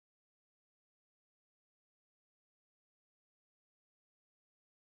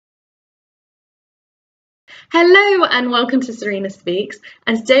Hello and welcome to Serena Speaks,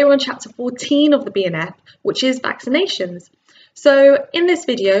 and today we're on chapter 14 of the BNF, which is vaccinations. So in this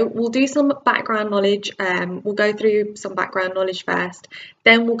video we'll do some background knowledge, we'll go through some background knowledge first,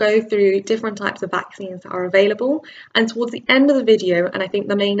 then we'll go through different types of vaccines that are available, and towards the end of the video, and I think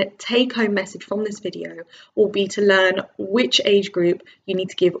the main take-home message from this video will be to learn which age group you need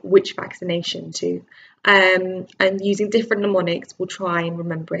to give which vaccination to, and using different mnemonics we'll try and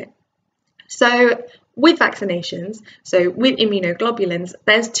remember it. So with vaccinations, so with immunoglobulins,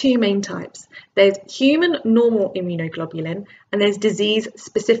 there's two main types. There's human normal immunoglobulin and there's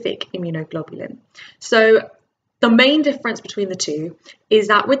disease-specific immunoglobulin. So the main difference between the two is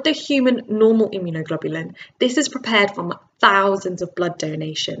that with the human normal immunoglobulin, this is prepared from thousands of blood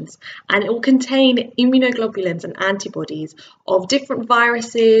donations and it will contain immunoglobulins and antibodies of different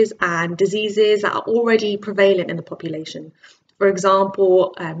viruses and diseases that are already prevalent in the population. For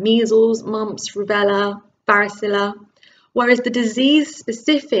example, measles, mumps, rubella, varicella. Whereas the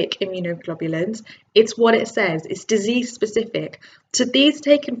disease-specific immunoglobulins, it's what it says, it's disease-specific. So these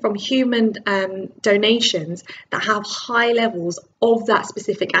taken from human donations that have high levels of that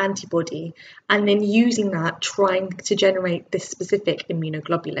specific antibody, and then using that, trying to generate this specific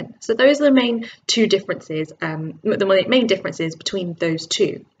immunoglobulin. So those are the main two differences, the main differences between those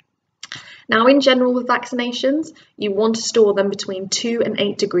two. Now, in general with vaccinations, you want to store them between 2 and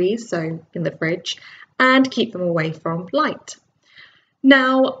 8 degrees, so in the fridge, and keep them away from light.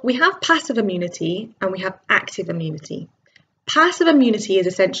 Now, we have passive immunity and we have active immunity. Passive immunity is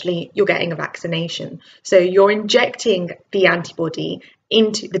essentially you're getting a vaccination. So you're injecting the antibody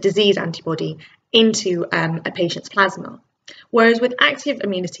into the disease antibody into a patient's plasma. Whereas with active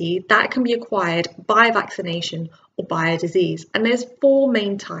immunity, that can be acquired by a vaccination or by a disease. And there's 4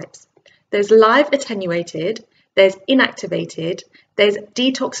 main types. There's live attenuated, there's inactivated, there's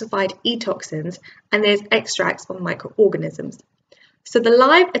detoxified e-toxins, and there's extracts from microorganisms. So the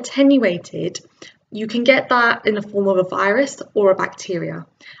live attenuated, you can get that in the form of a virus or a bacteria.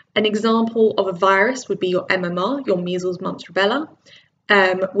 An example of a virus would be your MMR, your measles, mumps, rubella.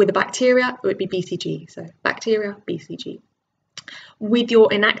 With a bacteria, it would be BCG, so bacteria, BCG. With your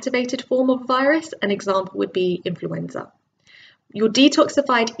inactivated form of virus, an example would be influenza. Your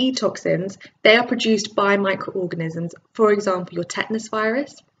detoxified e-toxins, they are produced by microorganisms, for example, your tetanus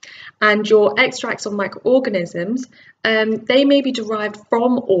virus, and your extracts of microorganisms, they may be derived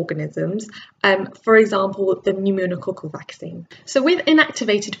from organisms, for example, the pneumococcal vaccine. So with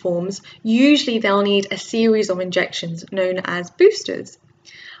inactivated forms, usually they'll need a series of injections known as boosters.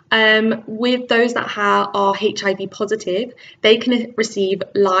 With those that are HIV positive, they can receive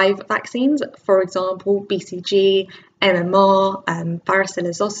live vaccines, for example, BCG, MMR,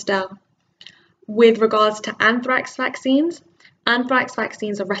 varicella zoster. With regards to anthrax vaccines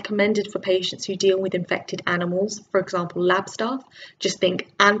are recommended for patients who deal with infected animals, for example, lab staff. Just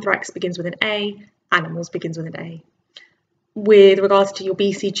think anthrax begins with an A, animals begins with an A. With regards to your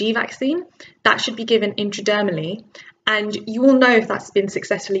BCG vaccine, that should be given intradermally, and you will know if that's been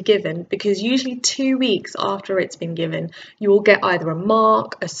successfully given because usually 2 weeks after it's been given, you will get either a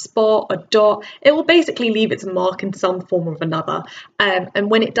mark, a spot, a dot. It will basically leave its mark in some form or another, and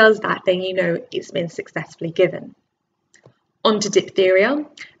when it does that, then you know it's been successfully given. On to diphtheria.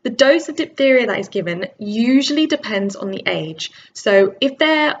 The dose of diphtheria that is given usually depends on the age. So if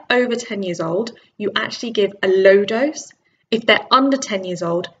they're over 10 years old, you actually give a low dose. If they're under 10 years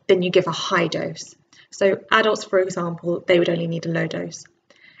old, then you give a high dose. So adults, for example, they would only need a low dose.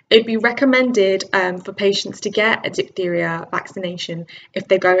 It'd be recommended for patients to get a diphtheria vaccination if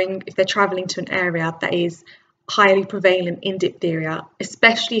they're traveling to an area that is highly prevalent in diphtheria,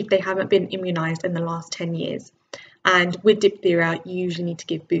 especially if they haven't been immunized in the last 10 years. And with diphtheria, you usually need to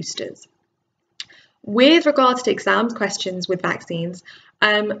give boosters. With regards to exams questions with vaccines,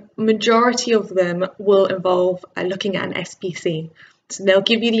 majority of them will involve looking at an SPC. So they'll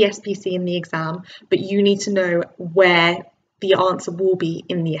give you the SPC in the exam, but you need to know where the answer will be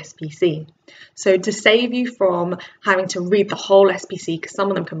in the SPC. So to save you from having to read the whole SPC, because some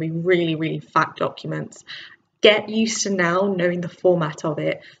of them can be really, really fat documents, get used to now knowing the format of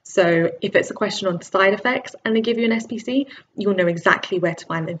it. So if it's a question on side effects and they give you an SPC, you'll know exactly where to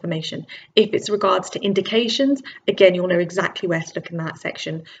find the information. If it's regards to indications, again, you'll know exactly where to look in that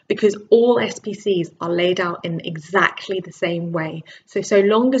section because all SPCs are laid out in exactly the same way. So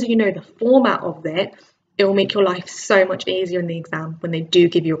long as you know the format of it, it will make your life so much easier in the exam when they do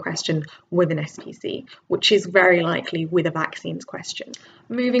give you a question with an SPC, which is very likely with a vaccines question.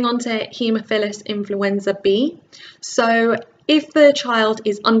 Moving on to Haemophilus influenza B. So if the child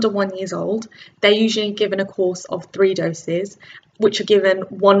is under 1 year old, they're usually given a course of 3 doses, which are given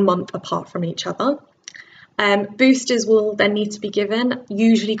 1 month apart from each other. Boosters will then need to be given,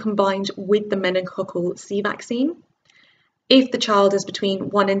 usually combined with the meningococcal C vaccine. If the child is between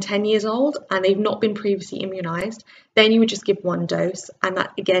 1 and 10 years old and they've not been previously immunised, then you would just give 1 dose, and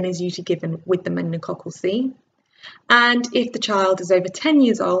that again is usually given with the meningococcal C. And if the child is over 10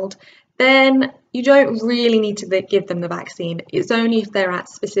 years old, then you don't really need to give them the vaccine. It's only if they're at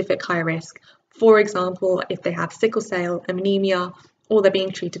specific high risk. For example, if they have sickle cell anemia or they're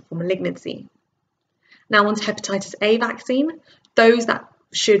being treated for malignancy. Now on to hepatitis A vaccine. Those that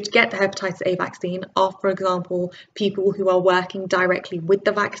should get the hepatitis A vaccine are, for example, people who are working directly with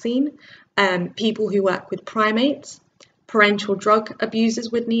the vaccine, people who work with primates, parental drug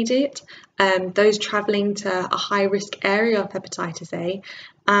abusers would need it, those travelling to a high-risk area of hepatitis A,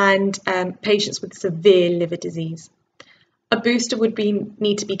 and patients with severe liver disease. A booster would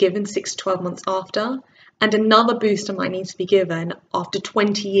need to be given 6 to 12 months after, and another booster might need to be given after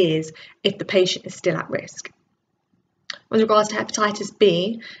 20 years if the patient is still at risk. With regards to hepatitis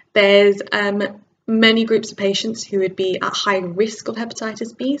B, there's many groups of patients who would be at high risk of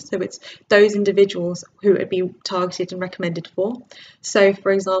hepatitis B, so it's those individuals who would be targeted and recommended for. So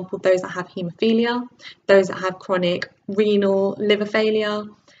for example, those that have haemophilia, those that have chronic renal liver failure,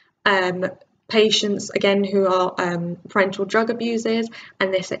 patients again who are parental drug abusers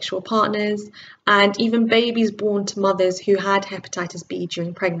and their sexual partners, and even babies born to mothers who had hepatitis B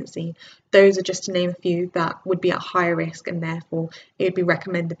during pregnancy. Those are just to name a few that would be at higher risk, and therefore it would be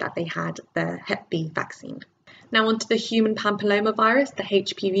recommended that they had the Hep B vaccine. Now onto the human papillomavirus, the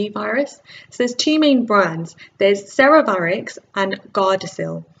HPV virus. So there's 2 main brands. There's Cervarix and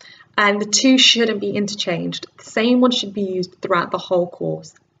Gardasil, and the 2 shouldn't be interchanged. The same one should be used throughout the whole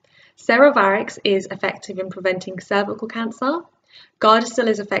course. Cervarix is effective in preventing cervical cancer. Gardasil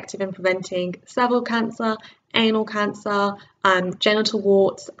is effective in preventing cervical cancer, anal cancer, genital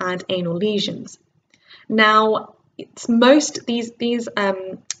warts and anal lesions. Now, these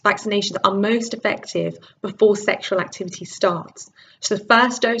vaccinations are most effective before sexual activity starts. So the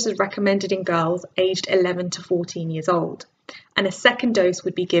first dose is recommended in girls aged 11 to 14 years old, and a second dose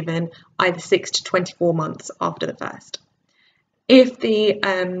would be given either 6 to 24 months after the first. If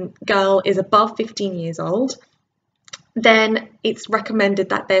the girl is above 15 years old, then it's recommended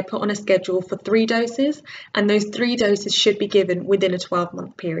that they're put on a schedule for 3 doses, and those 3 doses should be given within a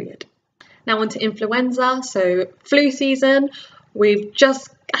 12-month period. Now on to influenza, so flu season. We've just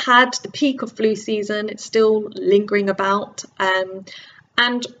had the peak of flu season, it's still lingering about,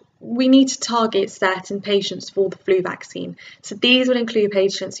 and we need to target certain patients for the flu vaccine. So these would include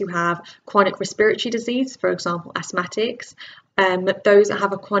patients who have chronic respiratory disease, for example, asthmatics, those that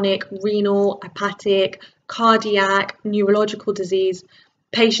have a chronic renal, hepatic, cardiac, neurological disease,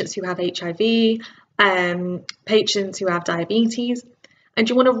 patients who have HIV, patients who have diabetes. And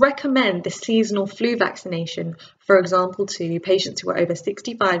you want to recommend the seasonal flu vaccination, for example, to patients who are over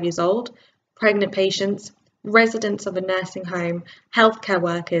 65 years old, pregnant patients, residents of a nursing home, healthcare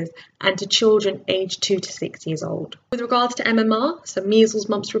workers, and to children aged 2 to 6 years old. With regards to MMR, so measles,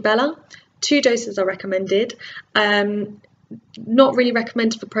 mumps, rubella, 2 doses are recommended. Not really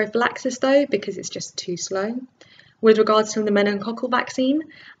recommended for prophylaxis though, because it's just too slow. With regards to the meningococcal vaccine,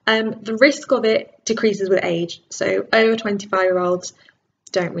 the risk of it decreases with age. So over 25-year-olds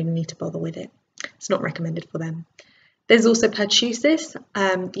don't really need to bother with it. It's not recommended for them. There's also pertussis.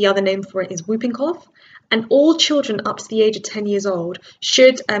 The other name for it is whooping cough. And all children up to the age of 10 years old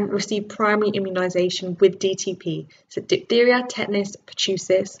should receive primary immunisation with DTP. So diphtheria, tetanus,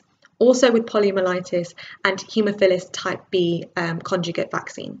 pertussis, also with poliomyelitis and haemophilus type B conjugate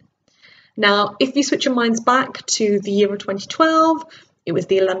vaccine. Now, if you switch your minds back to the year of 2012, it was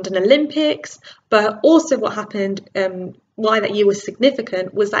the London Olympics, but also what happened, why that year was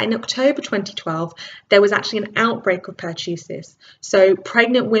significant, was that in October 2012, there was actually an outbreak of pertussis. So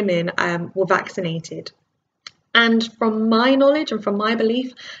pregnant women were vaccinated. And from my knowledge and from my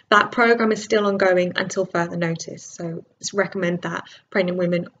belief, that programme is still ongoing until further notice. So it's recommended that pregnant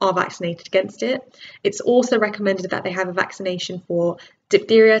women are vaccinated against it. It's also recommended that they have a vaccination for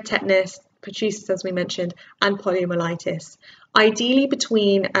diphtheria, tetanus, pertussis, as we mentioned, and poliomyelitis. Ideally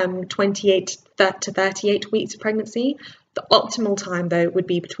between 28 to 38 weeks of pregnancy. The optimal time, though, would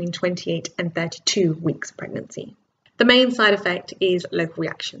be between 28 and 32 weeks of pregnancy. The main side effect is local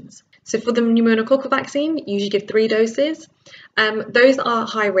reactions. So for the pneumococcal vaccine, you usually give 3 doses. Those that are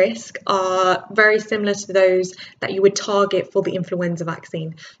high risk are very similar to those that you would target for the influenza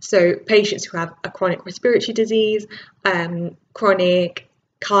vaccine. So patients who have a chronic respiratory disease, chronic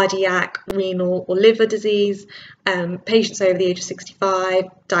cardiac, renal or liver disease, patients over the age of 65,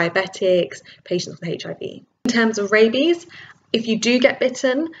 diabetics, patients with HIV. In terms of rabies, If you do get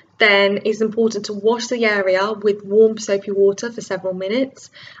bitten, then it's important to wash the area with warm soapy water for several minutes.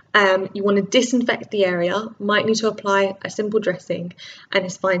 You want to disinfect the area, might need to apply a simple dressing, and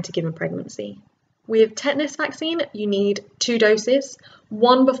it's fine to give in pregnancy. With tetanus vaccine, you need 2 doses,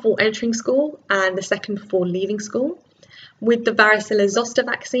 one before entering school and the second before leaving school. With the varicella zoster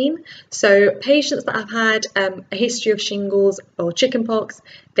vaccine, so patients that have had a history of shingles or chickenpox,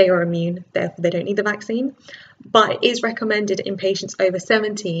 they are immune, therefore they don't need the vaccine. But it is recommended in patients over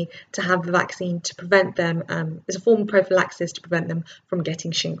 70 to have the vaccine to prevent them, as a form of prophylaxis to prevent them from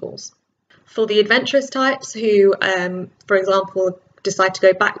getting shingles. For the adventurous types who, for example, decide to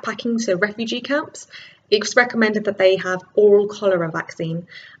go backpacking to refugee camps, it's recommended that they have oral cholera vaccine,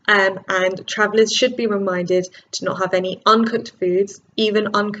 and travellers should be reminded to not have any uncooked foods,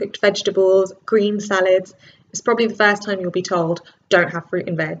 even uncooked vegetables, green salads. It's probably the first time you'll be told, don't have fruit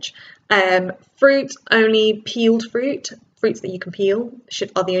and veg. Fruit, only peeled fruits that you can peel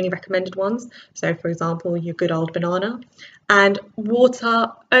are the only recommended ones. So for example, your good old banana. And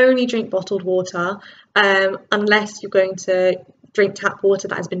water, only drink bottled water, unless you're going to drink tap water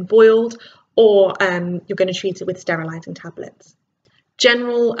that has been boiled, or you're going to treat it with sterilising tablets.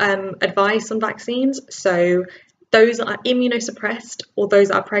 General advice on vaccines, so those that are immunosuppressed or those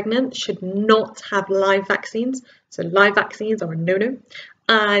that are pregnant should not have live vaccines. So live vaccines are a no-no.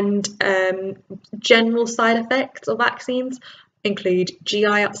 And general side effects of vaccines include GI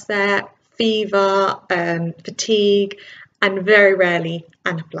upset, fever, fatigue, and very rarely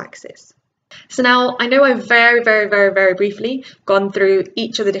anaphylaxis. So now I know I've very briefly gone through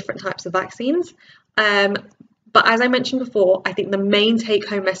each of the different types of vaccines, but as I mentioned before, I think the main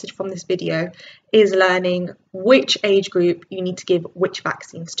take-home message from this video is learning which age group you need to give which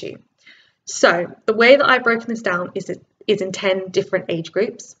vaccines to. So the way that I've broken this down is in 10 different age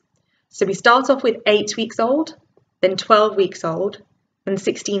groups. So we start off with 8 weeks old, then 12 weeks old, then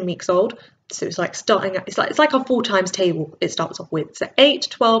 16 weeks old. So it's like it's like a 4 times table it starts off with. So 8,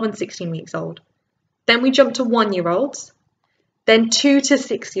 12 and 16 weeks old. Then we jump to 1-year-olds, then 2 to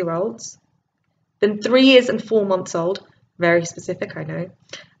 6-year-olds, then 3 years and 4 months old. Very specific, I know.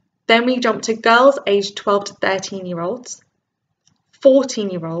 Then we jump to girls aged 12 to 13-year-olds,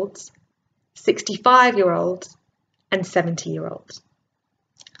 14-year-olds, 65-year-olds and 70-year-olds.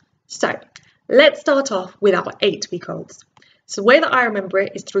 So let's start off with our 8-week-olds. So the way that I remember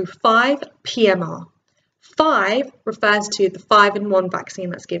it is through 5 PMR. 5 refers to the 5-in-1 vaccine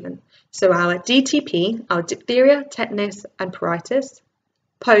that's given. So our DTP, our diphtheria, tetanus and pruritus,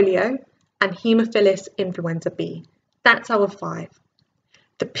 polio and haemophilus influenza B. That's our 5.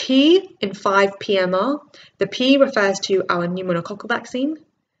 The P in 5 PMR, the P refers to our pneumococcal vaccine,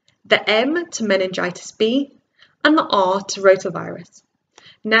 the M to meningitis B, and the R to rotavirus.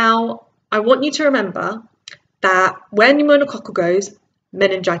 Now, I want you to remember that where pneumococcal goes,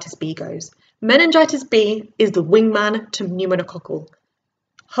 meningitis B goes. Meningitis B is the wingman to pneumococcal.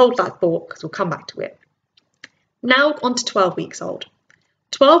 Hold that thought because we'll come back to it. Now on to 12 weeks old.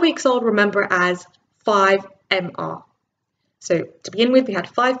 12 weeks old, remember it as 5 MR. So to begin with, we had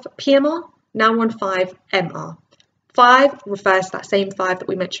 5 PMR, now we're on 5 MR. 5 refers to that same 5 that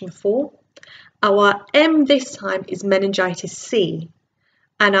we mentioned before. Our M this time is meningitis C.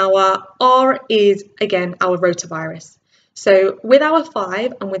 And our R is, again, our rotavirus. So with our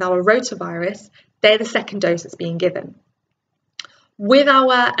 5 and with our rotavirus, they're the second dose that's being given. With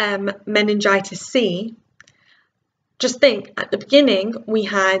our meningitis C, just think, at the beginning, we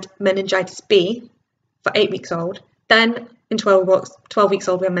had meningitis B for 8 weeks old. Then in 12 weeks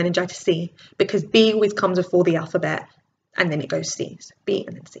old, we have meningitis C, because B always comes before the alphabet, and then it goes C. So B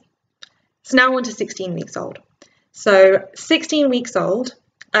and then C. So now we're on to 16 weeks old. So 16 weeks old,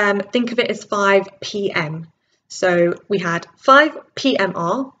 think of it as 5 PM. So we had 5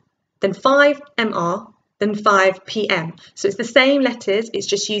 PMR, then 5 MR, then 5 PM. So it's the same letters, it's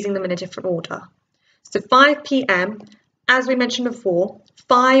just using them in a different order. So 5 PM, as we mentioned before,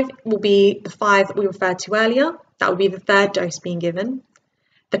 5 will be the 5 that we referred to earlier. That will be the third dose being given.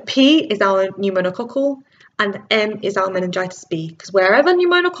 The P is our pneumococcal, and the M is our meningitis B, because wherever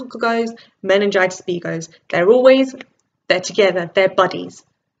pneumococcal goes, meningitis B goes. They're together, they're buddies.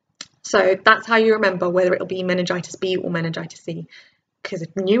 So that's how you remember whether it'll be meningitis B or meningitis C, because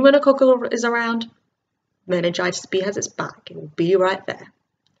if pneumococcal is around, meningitis B has its back. It will be right there.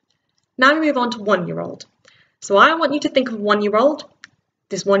 Now we move on to 1-year-old. So I want you to think of 1-year-old.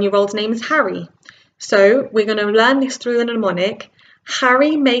 This 1-year-old's name is Harry. So we're going to learn this through a mnemonic.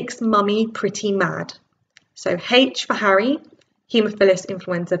 Harry makes mummy pretty mad. So H for Harry, haemophilus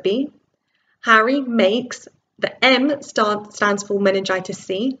influenza B. Harry makes, the M stands for meningitis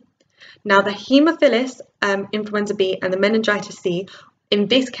C. Now the Haemophilus influenza B and the meningitis C in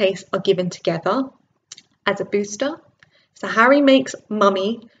this case are given together as a booster. So Harry makes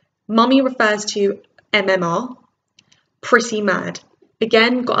mummy. Mummy refers to MMR. Pretty mad.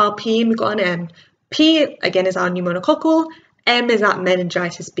 Again, got our P and we've got an M. P again is our pneumococcal. M is that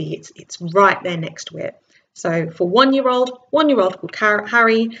meningitis B. It's right there next to it. So for 1 year old called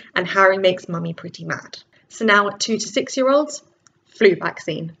Harry, and Harry makes mummy pretty mad. So now at 2 to 6 year olds, flu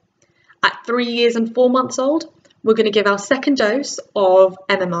vaccine. At 3 years and 4 months old, we're going to give our second dose of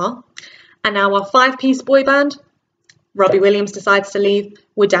MMR. And now our 5-piece boy band, Robbie Williams decides to leave,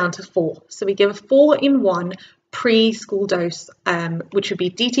 we're down to 4. So we give a 4-in-1 preschool dose, which would be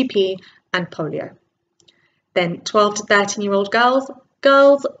DTP and polio. Then 12 to 13-year-old girls,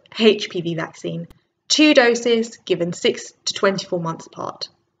 HPV vaccine. 2 doses given 6 to 24 months apart.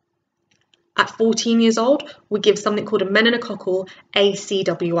 At 14 years old, we give something called a meningococcal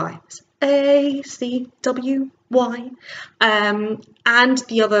ACWI. ACWY. And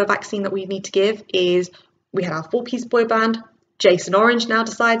the other vaccine that we need to give is, we had our 4-piece boy band. Jason Orange now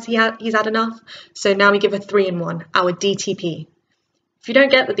decides he's had enough. So now we give a 3-in-1, our DTP. If you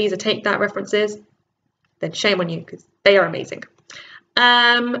don't get that these are Take That references, then shame on you, because they are amazing.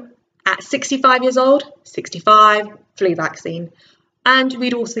 At 65 years old, 65, flu vaccine. And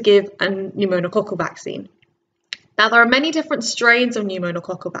we'd also give a pneumococcal vaccine. Now, there are many different strains of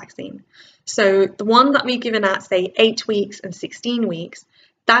pneumococcal vaccine. So the one that we've given at, say, 8 weeks and 16 weeks,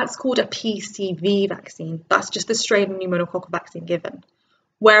 that's called a PCV vaccine. That's just the strain of pneumococcal vaccine given.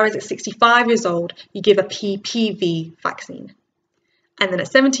 Whereas at 65 years old, you give a PPV vaccine. And then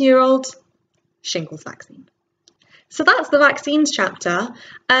at 70-year-olds, shingles vaccine. So that's the vaccines chapter.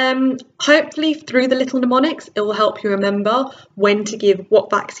 Hopefully through the little mnemonics, it will help you remember when to give what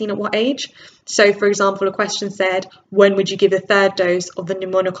vaccine at what age. So for example, a question said, when would you give a 3rd dose of the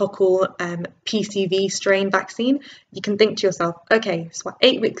pneumococcal PCV strain vaccine? You can think to yourself, okay, so at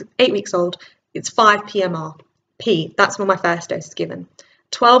 8 weeks old, it's 5 PMR. P, that's when my first dose is given.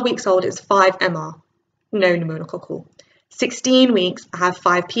 12 weeks old, it's 5 MR, no pneumococcal. 16 weeks, I have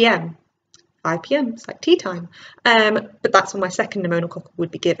 5 PM. 5 PM, it's like tea time. But that's when my second pneumococcal would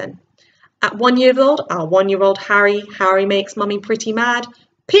be given. At 1 year old, our 1-year-old Harry makes mummy pretty mad.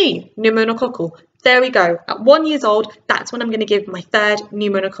 P, pneumococcal. There we go. At 1 year old, that's when I'm going to give my 3rd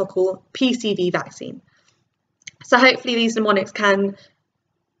pneumococcal PCV vaccine. So hopefully these mnemonics can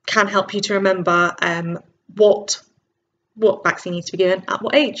help you to remember what vaccine needs to be given at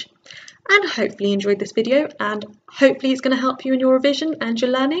what age. And hopefully you enjoyed this video, and hopefully it's going to help you in your revision and your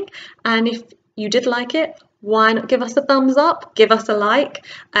learning. And if you did like it, why not give us a thumbs up, give us a like,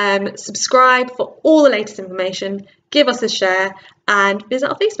 subscribe for all the latest information, give us a share, and visit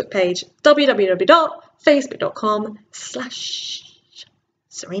our Facebook page,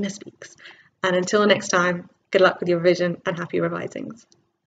 www.facebook.com/SerenaSpeaks. And until next time, good luck with your revision and happy revisings.